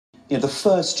the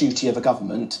first duty of a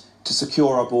government to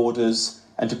secure our borders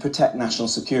and to protect national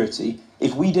security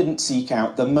if we didn't seek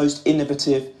out the most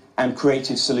innovative and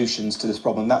creative solutions to this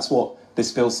problem. That's what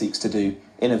this bill seeks to do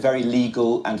in a very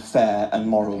legal and fair and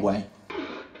moral way.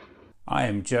 I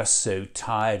am just so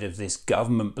tired of this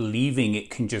government believing it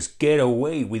can just get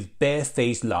away with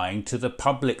barefaced lying to the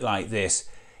public like this.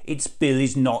 Its bill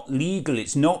is not legal,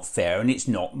 it's not fair and it's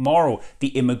not moral.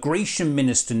 The immigration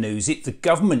minister knows it, the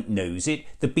government knows it,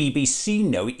 the BBC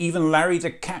know it, even Larry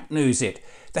the cat knows it.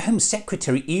 The Home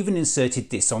Secretary even inserted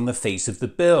this on the face of the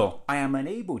bill. I am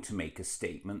unable to make a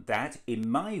statement that, in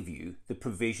my view, the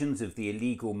provisions of the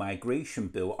illegal migration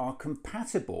bill are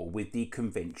compatible with the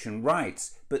Convention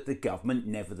rights, but the government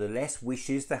nevertheless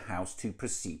wishes the House to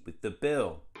proceed with the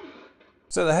bill.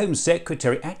 So the Home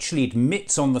Secretary actually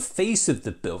admits on the face of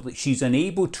the bill that she's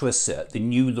unable to assert the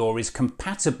new law is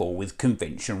compatible with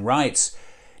Convention rights.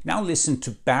 Now listen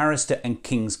to Barrister and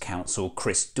King's Counsel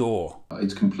Chris Daw.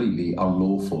 It's completely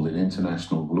unlawful in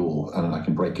international law, and I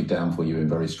can break it down for you in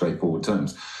very straightforward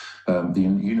terms. The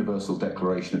Universal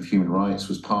Declaration of Human Rights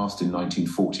was passed in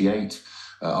 1948.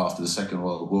 After the Second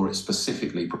World War, it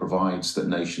specifically provides that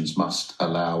nations must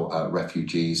allow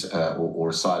refugees or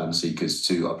asylum seekers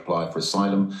to apply for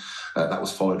asylum. That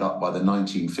was followed up by the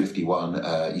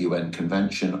 1951 UN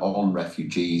Convention on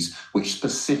Refugees, which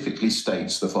specifically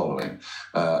states the following.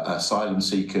 Asylum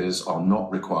seekers are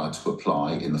not required to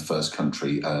apply in the first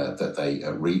country that they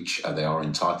reach. They are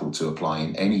entitled to apply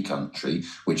in any country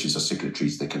which is a signatory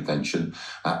to the convention,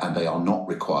 and they are not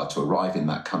required to arrive in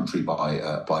that country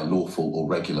by lawful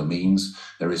or regular means.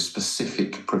 There is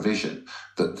specific provision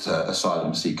that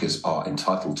asylum seekers are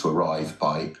entitled to arrive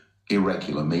by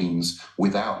irregular means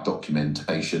without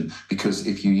documentation, because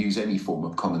if you use any form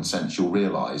of common sense, you'll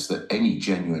realise that any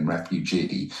genuine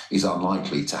refugee is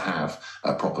unlikely to have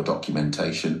proper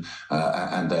documentation,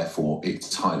 and therefore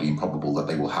it's highly improbable that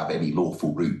they will have any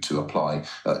lawful route to apply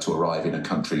to arrive in a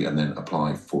country and then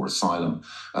apply for asylum.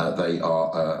 They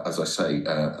are, as I say,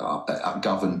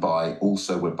 governed by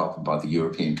the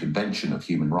European Convention of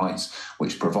Human Rights,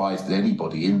 which provides that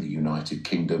anybody in the United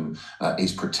Kingdom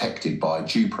is protected by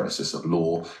due process of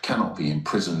law, cannot be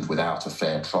imprisoned without a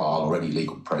fair trial or any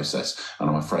legal process, and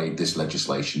I'm afraid this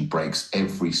legislation breaks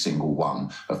every single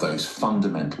one of those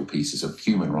fundamental pieces of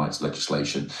human rights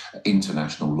legislation,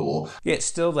 international law. Yet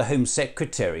still the Home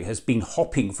Secretary has been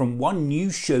hopping from one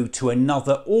news show to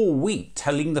another all week,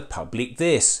 telling the public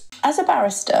this. As a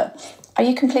barrister, are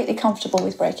you completely comfortable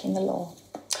with breaking the law?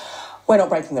 We're not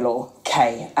breaking the law,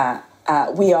 Kay.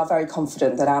 We are very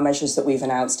confident that our measures that we've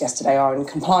announced yesterday are in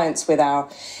compliance with our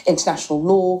international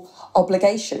law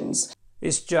obligations.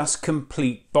 It's just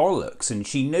complete bollocks, and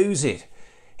she knows it.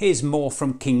 Here's more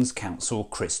from King's Counsel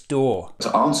Chris Daw.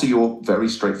 To answer your very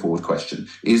straightforward question,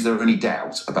 is there any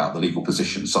doubt about the legal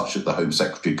position such that the Home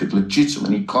Secretary could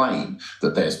legitimately claim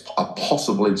that there's a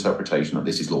possible interpretation that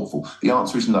this is lawful? The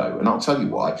answer is no, and I'll tell you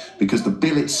why. Because the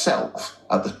bill itself,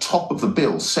 at the top of the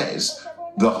bill, says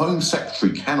the Home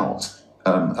Secretary cannot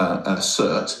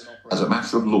assert as a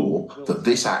matter of law that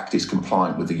this act is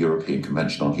compliant with the European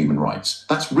Convention on Human Rights.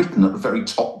 That's written at the very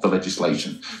top of the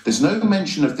legislation. There's no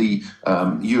mention of the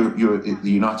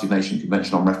United Nations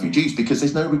Convention on Refugees because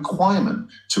there's no requirement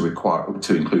to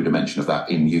include a mention of that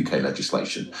in UK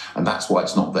legislation, and that's why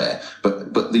it's not there.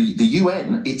 But the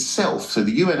UN itself, so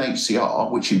the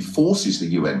UNHCR, which enforces the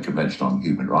UN Convention on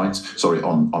Human Rights,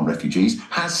 on refugees,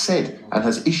 has said and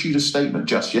has issued a statement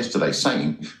just yesterday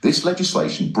saying this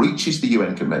legislation breaches the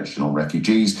UN Convention on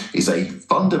Refugees, is a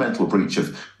fundamental breach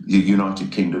of the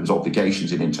United Kingdom's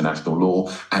obligations in international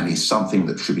law, and is something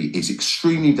that is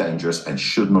extremely dangerous and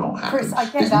should not happen. Chris, I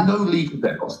get There's that. no legal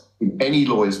doubt in any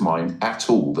lawyer's mind at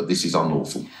all that this is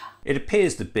unlawful. It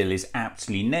appears the bill is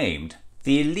aptly named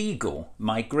the Illegal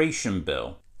Migration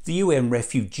Bill. The UN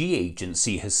Refugee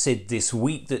Agency has said this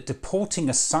week that deporting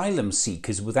asylum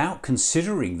seekers without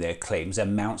considering their claims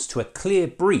amounts to a clear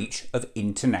breach of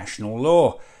international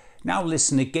law. Now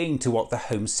listen again to what the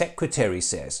Home Secretary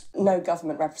says. No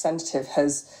government representative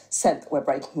has said that we're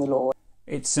breaking the law.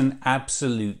 It's an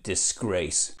absolute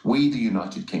disgrace. We, the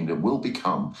United Kingdom, will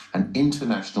become an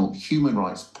international human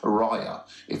rights pariah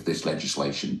if this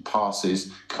legislation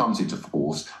passes, comes into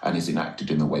force and is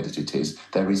enacted in the way that it is.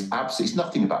 There is absolutely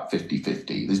nothing about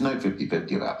 50-50. There's no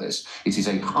 50-50 about this. It is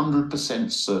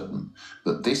 100% certain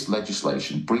that this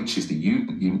legislation breaches the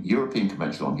European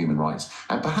Convention on Human Rights,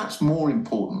 and perhaps more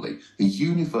importantly, the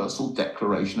Universal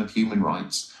Declaration of Human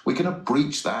Rights. We're going to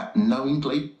breach that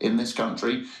knowingly in this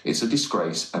country. It's a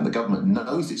disgrace, and the government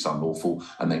knows it's unlawful,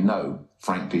 and they know,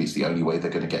 frankly, it's the only way they're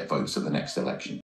going to get votes at the next election.